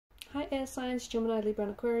Hi air signs, Gemini, Libra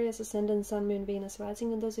and Aquarius, Ascendant, Sun, Moon, Venus,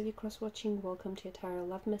 Rising, and those of you cross-watching, welcome to your Tarot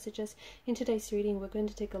Love Messages. In today's reading, we're going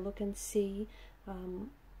to take a look and see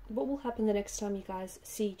what will happen the next time you guys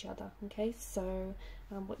see each other, okay? So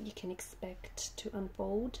what you can expect to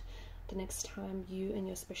unfold the next time you and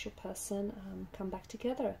your special person come back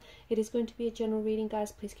together. It is going to be a general reading,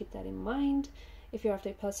 guys. Please keep that in mind. If you're after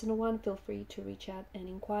a personal one, feel free to reach out and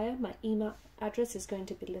inquire. My email address is going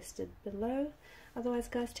to be listed below. Otherwise,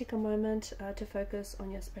 guys, take a moment to focus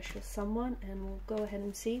on your special someone, and we'll go ahead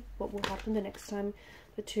and see what will happen the next time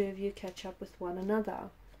the two of you catch up with one another.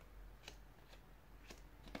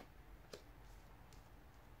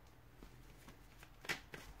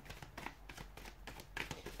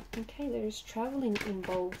 Okay, there is traveling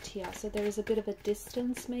involved here, so there is a bit of a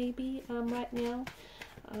distance maybe right now.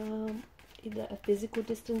 Either a physical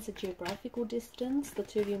distance, a geographical distance. The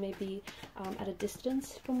two of you may be at a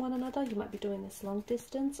distance from one another. You might be doing this long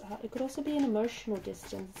distance. It could also be an emotional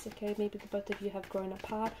distance, okay? Maybe the both of you have grown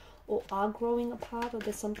apart or are growing apart, or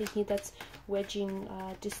there's something here that's wedging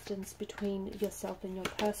distance between yourself and your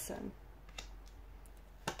person.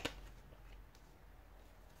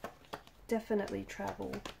 Definitely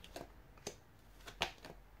travel.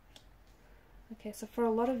 Okay, so for a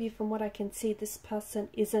lot of you, from what I can see, this person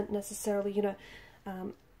isn't necessarily, you know,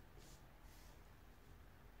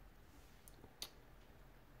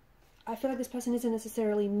 I feel like this person isn't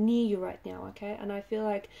necessarily near you right now, okay? And I feel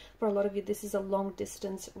like for a lot of you, this is a long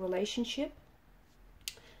distance relationship.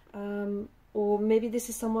 Or maybe this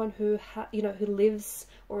is someone who, who lives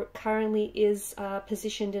or currently is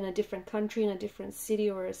positioned in a different country, in a different city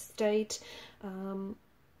or a state.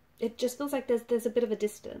 It just feels like there's a bit of a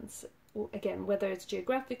distance. Again, whether it's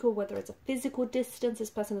geographical, whether it's a physical distance, this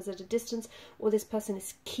person is at a distance, or this person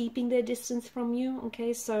is keeping their distance from you,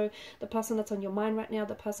 okay? So the person that's on your mind right now,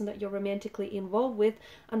 the person that you're romantically involved with,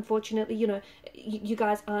 unfortunately, you know, you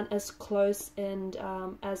guys aren't as close, and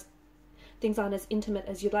things aren't as intimate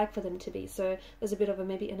as you'd like for them to be. So there's a bit of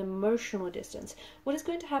maybe an emotional distance. What is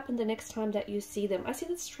going to happen the next time that you see them? I see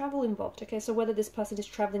there's travel involved, okay? So whether this person is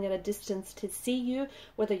traveling at a distance to see you,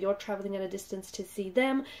 whether you're traveling at a distance to see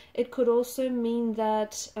them, it could also mean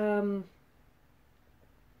that for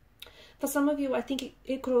some of you, I think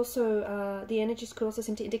it could also, the energies could also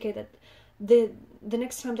seem to indicate that the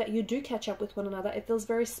next time that you do catch up with one another, it feels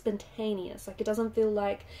very spontaneous. Like, it doesn't feel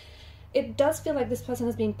like, it does feel like this person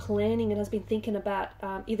has been planning and has been thinking about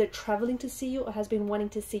either traveling to see you or has been wanting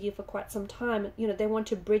to see you for quite some time. You know, they want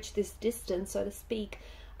to bridge this distance, so to speak,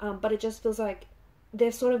 but it just feels like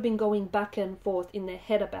they've sort of been going back and forth in their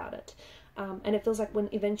head about it. And it feels like when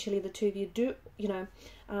eventually the two of you do,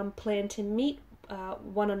 plan to meet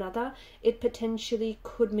one another, it potentially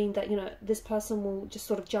could mean that, this person will just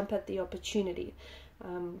sort of jump at the opportunity.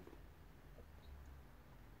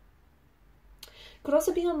 Could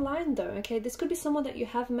also be online though, okay? This could be someone that you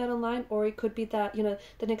have met online, or it could be that,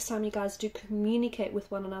 the next time you guys do communicate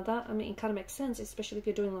with one another, I mean, it kind of makes sense, especially if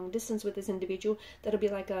you're doing long distance with this individual. That'll be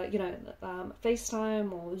like a,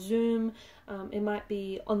 FaceTime or Zoom. It might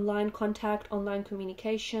be online contact, online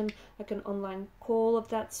communication, like an online call of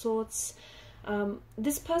that sorts.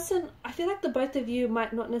 This person, I feel like the both of you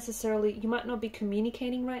might not necessarily, you might not be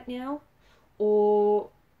communicating right now, or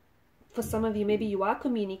for some of you, maybe you are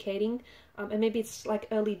communicating, and maybe it's like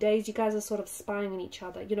early days, you guys are sort of spying on each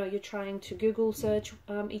other. You're trying to Google search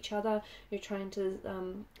each other, you're trying to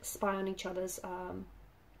spy on each other's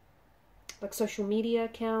like social media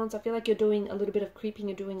accounts. I feel like you're doing a little bit of creeping,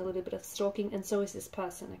 you're doing a little bit of stalking, and so is this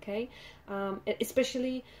person, okay?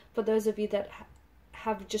 Especially for those of you that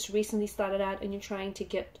have just recently started out and you're trying to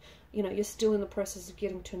get, you're still in the process of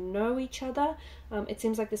getting to know each other. It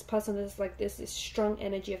seems like this person is like this strong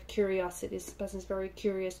energy of curiosity. This person is very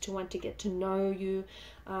curious to want to get to know you,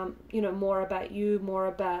 more about you, more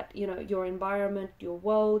about, your environment, your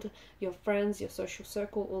world, your friends, your social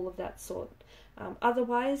circle, all of that sort.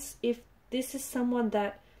 Otherwise, if this is someone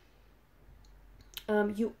that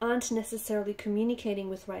you aren't necessarily communicating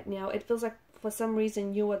with right now, it feels like for some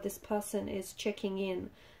reason you or this person is checking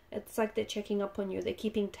in. It's like they're checking up on you. They're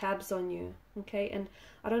keeping tabs on you, okay? And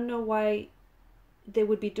I don't know why they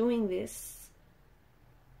would be doing this,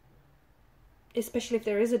 especially if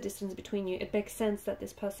there is a distance between you. It makes sense that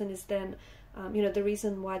this person is then, the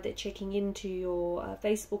reason why they're checking into your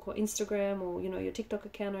Facebook or Instagram or, your TikTok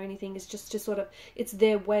account or anything is just to sort of, it's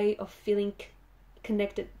their way of feeling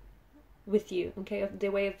connected with you, okay?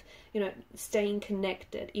 Their way of, staying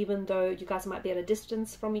connected, even though you guys might be at a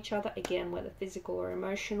distance from each other, again, whether physical or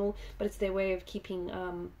emotional, but it's their way of keeping,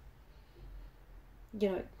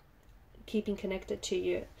 keeping connected to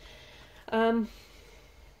you.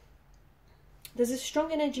 there's a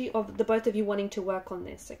strong energy of the both of you wanting to work on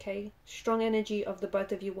this, okay? Strong energy of the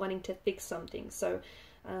both of you wanting to fix something. So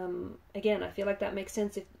again, I feel like that makes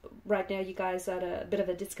sense if right now you guys are at a bit of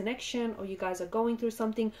a disconnection, or you guys are going through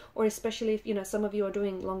something, or especially if, you know, some of you are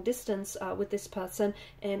doing long distance with this person,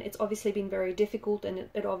 and it's obviously been very difficult, and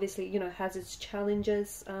it obviously, you know, has its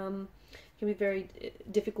challenges. Can be very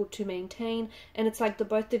difficult to maintain, and it's like the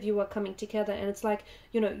both of you are coming together, and it's like,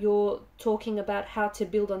 you know, you're talking about how to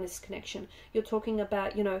build on this connection. You're talking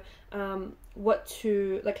about, you know, what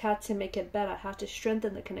to, like, how to make it better, how to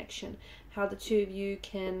strengthen the connection, how the two of you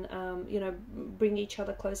can, you know, bring each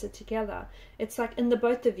other closer together. It's like, in the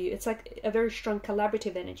both of you, it's like a very strong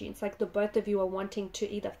collaborative energy. It's like the both of you are wanting to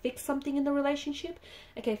either fix something in the relationship,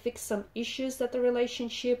 okay, fix some issues that the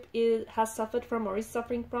relationship has suffered from or is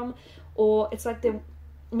suffering from, or it's like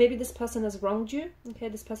maybe this person has wronged you, okay,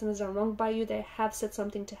 this person has done wrong by you, they have said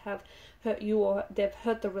something to have hurt you, or they've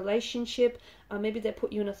hurt the relationship, maybe they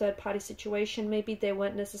put you in a third-party situation, maybe they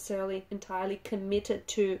weren't necessarily entirely committed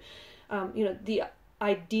to, you know, the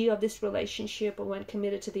idea of this relationship, or weren't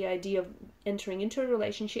committed to the idea of entering into a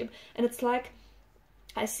relationship. And it's like,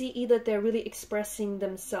 I see either they're really expressing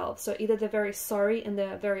themselves, so either they're very sorry and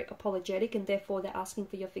they're very apologetic, and therefore they're asking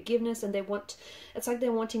for your forgiveness, and it's like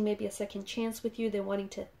they're wanting maybe a second chance with you, they're wanting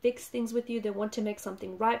to fix things with you, they want to make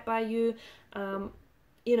something right by you,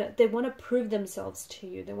 you know, they want to prove themselves to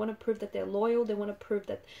you, they want to prove that they're loyal, they want to prove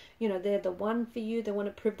that, you know, they're the one for you, they want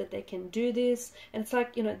to prove that they can do this. And it's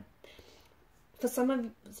like, you know, for some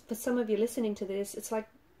of you listening to this, it's like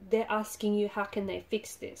they're asking you, how can they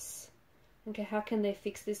fix this? Okay, how can they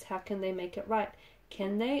fix this? How can they make it right?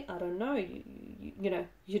 Can they? I don't know. You know,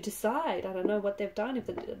 you decide. I don't know what they've done, if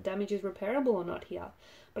the damage is repairable or not here.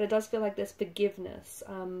 But it does feel like there's forgiveness.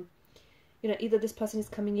 You know, either this person is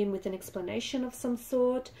coming in with an explanation of some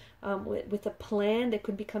sort, with a plan. They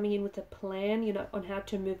could be coming in with a plan, you know, on how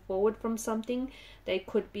to move forward from something. They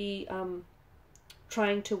could be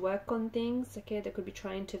trying to work on things. Okay, they could be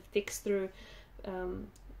trying to fix through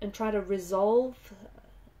and try to resolve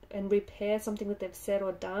and repair something that they've said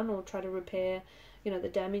or done, or try to repair, you know, the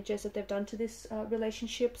damages that they've done to this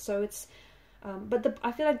relationship. So it's, but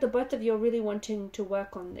I feel like the both of you are really wanting to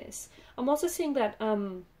work on this. I'm also seeing that,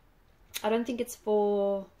 I don't think it's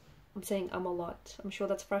for, I'm saying a lot. I'm sure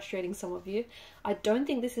that's frustrating some of you. I don't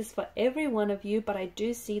think this is for every one of you, but I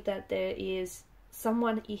do see that there is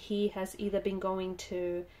someone he has either been going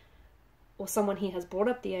to, or someone he has brought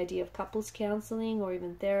up the idea of couples counseling, or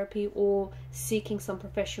even therapy, or seeking some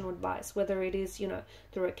professional advice, whether it is, you know,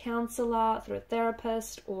 through a counselor, through a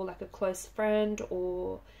therapist, or like a close friend,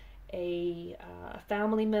 or a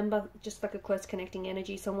family member, just like a close connecting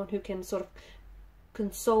energy, someone who can sort of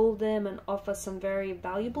console them and offer some very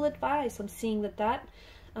valuable advice. I'm seeing that that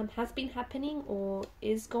has been happening, or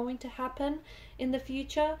is going to happen in the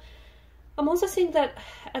future. I'm also seeing that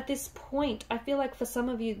at this point, I feel like for some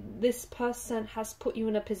of you, this person has put you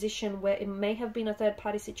in a position where it may have been a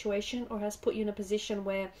third-party situation, or has put you in a position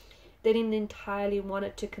where they didn't entirely want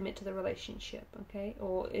it to commit to the relationship, okay?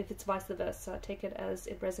 Or if it's vice versa, take it as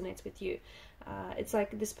it resonates with you. It's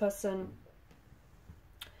like this person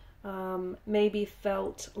maybe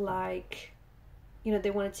felt like, you know,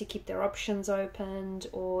 they wanted to keep their options opened,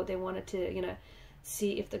 or they wanted to, you know,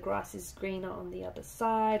 see if the grass is greener on the other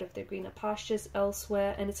side, or if there are greener pastures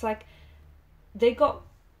elsewhere. And it's like they got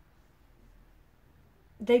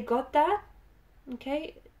that,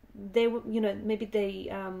 okay? They were, you know, maybe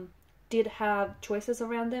they did have choices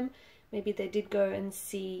around them. Maybe they did go and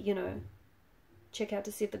see, you know, check out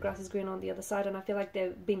to see if the grass is greener on the other side. And I feel like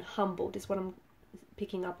they've been humbled, is what I'm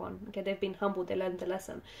picking up on. Okay, they've been humbled, they learned the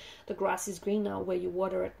lesson. The grass is greener where you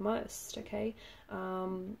water it most, okay?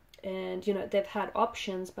 And, you know, they've had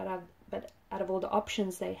options, but out of all the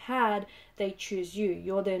options they had, they choose you.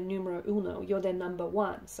 You're their numero uno. You're their number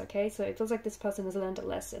one. Okay? So it feels like this person has learned a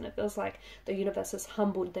lesson. It feels like the universe has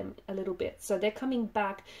humbled them a little bit. So they're coming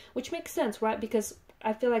back, which makes sense, right? Because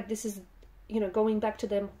I feel like this is, you know, going back to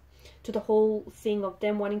them, to the whole thing of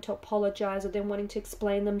them wanting to apologize, or them wanting to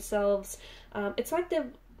explain themselves. It's like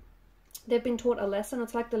they've been taught a lesson.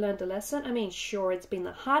 It's like they learned a lesson. I mean, sure, it's been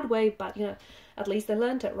the hard way, but, you know, at least they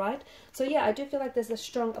learned it, right? So yeah, I do feel like there's a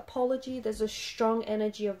strong apology. There's a strong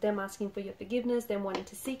energy of them asking for your forgiveness, them wanting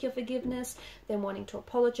to seek your forgiveness, them wanting to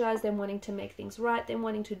apologize, them wanting to make things right, them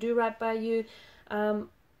wanting to do right by you.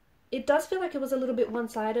 It does feel like it was a little bit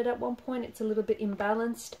one-sided at one point. It's a little bit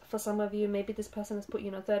imbalanced for some of you. Maybe this person has put you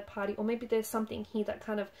in a third party, or maybe there's something here that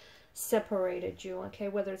kind of separated you, okay?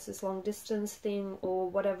 Whether it's this long distance thing, or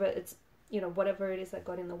whatever it's, you know, whatever it is that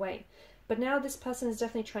got in the way. But now this person is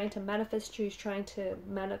definitely trying to manifest you, is trying to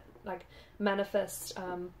manifest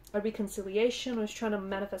a reconciliation, or is trying to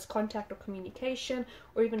manifest contact or communication,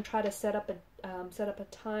 or even try to set up a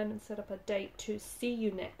time and set up a date to see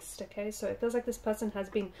you next. Okay, so it feels like this person has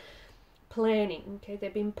been planning. Okay,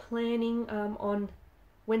 they've been planning on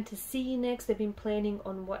when to see you next. They've been planning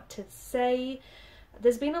on what to say.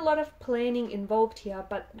 There's been a lot of planning involved here,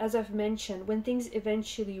 but as I've mentioned, when things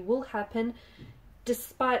eventually will happen,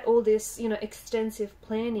 despite all this, you know, extensive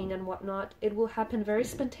planning and whatnot, it will happen very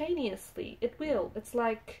spontaneously. It will. It's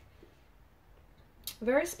like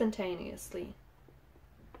very spontaneously.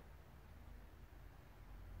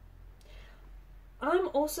 I'm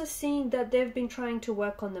also seeing that they've been trying to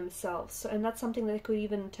work on themselves. So, and that's something that they could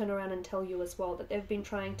even turn around and tell you as well, that they've been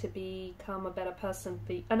trying to become a better person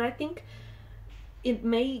for you. And I think it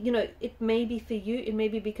may, you know, it may be for you, it may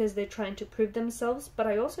be because they're trying to prove themselves, but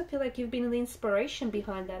I also feel like you've been the inspiration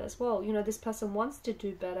behind that as well. You know, this person wants to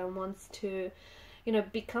do better, wants to, you know,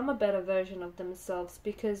 become a better version of themselves,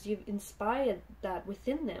 because you've inspired that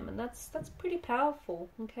within them, and that's pretty powerful.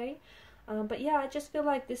 Okay, but yeah, I just feel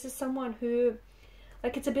like this is someone who,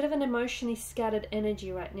 like, it's a bit of an emotionally scattered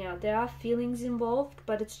energy right now. There are feelings involved,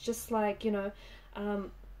 but it's just like, you know,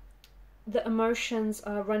 the emotions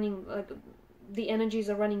are running, like, the energies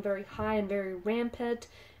are running very high and very rampant,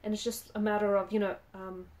 and it's just a matter of, you know,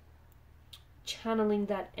 channeling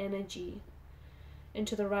that energy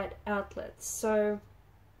into the right outlets. So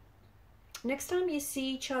next time you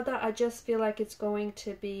see each other, I just feel like it's going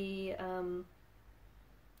to be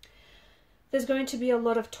there's going to be a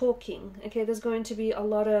lot of talking. Okay, there's going to be a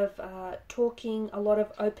lot of talking, a lot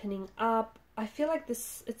of opening up. I feel like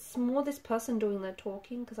it's more this person doing the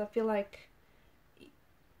talking, because I feel like,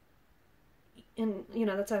 and you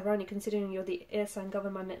know, that's ironic considering you're the air sign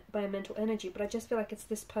governed by a mental energy, but I just feel like it's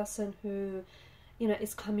this person who, you know,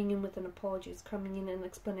 is coming in with an apology, is coming in an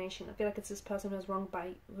explanation. I feel like it's this person who was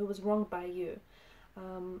wronged by you.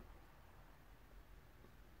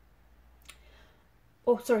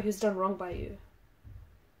 Oh, sorry, who's done wrong by you.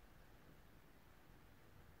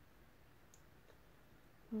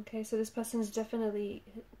 Okay, so this person is definitely,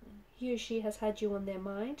 he or she has had you on their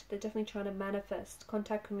mind. They're definitely trying to manifest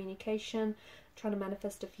contact, communication, trying to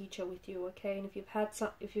manifest a future with you. Okay, and if you've had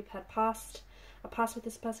a past with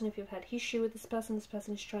this person, if you've had history with this person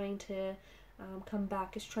is trying to come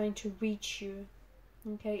back, is trying to reach you.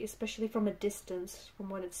 Okay, especially from a distance, from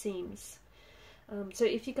what it seems. So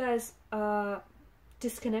if you guys are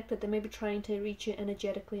disconnected, they may be trying to reach you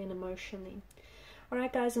energetically and emotionally.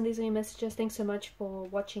 Alright guys, and these are your messages. Thanks so much for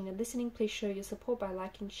watching and listening. Please show your support by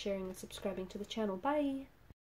liking, sharing and subscribing to the channel. Bye!